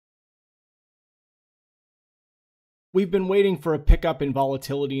We've been waiting for a pickup in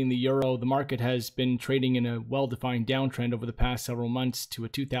volatility in the euro. The market has been trading in a well-defined downtrend over the past several months to a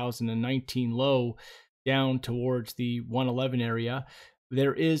 2019 low down towards the 111 area.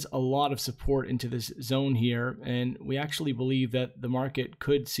 There is a lot of support into this zone here, and we actually believe that the market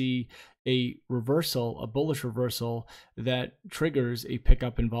could see a reversal, a bullish reversal that triggers a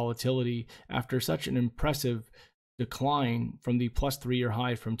pickup in volatility after such an impressive decline from the plus 3-year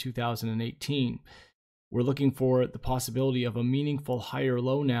high from 2018. We're looking for the possibility of a meaningful higher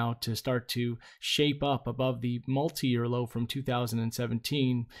low now to start to shape up above the multi-year low from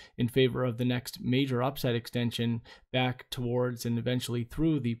 2017 in favor of the next major upside extension back towards and eventually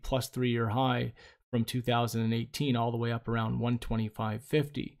through the plus 3-year high from 2018 all the way up around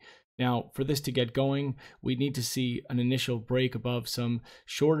 125.50. Now, for this to get going, we need to see an initial break above some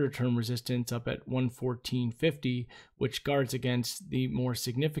shorter term resistance up at 114.50, which guards against the more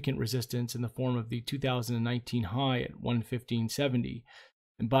significant resistance in the form of the 2019 high at 115.70.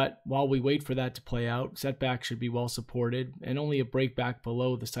 But while we wait for that to play out, setbacks should be well supported, and only a break back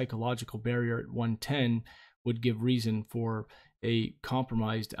below the psychological barrier at 110 would give reason for a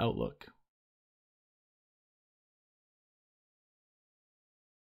compromised outlook.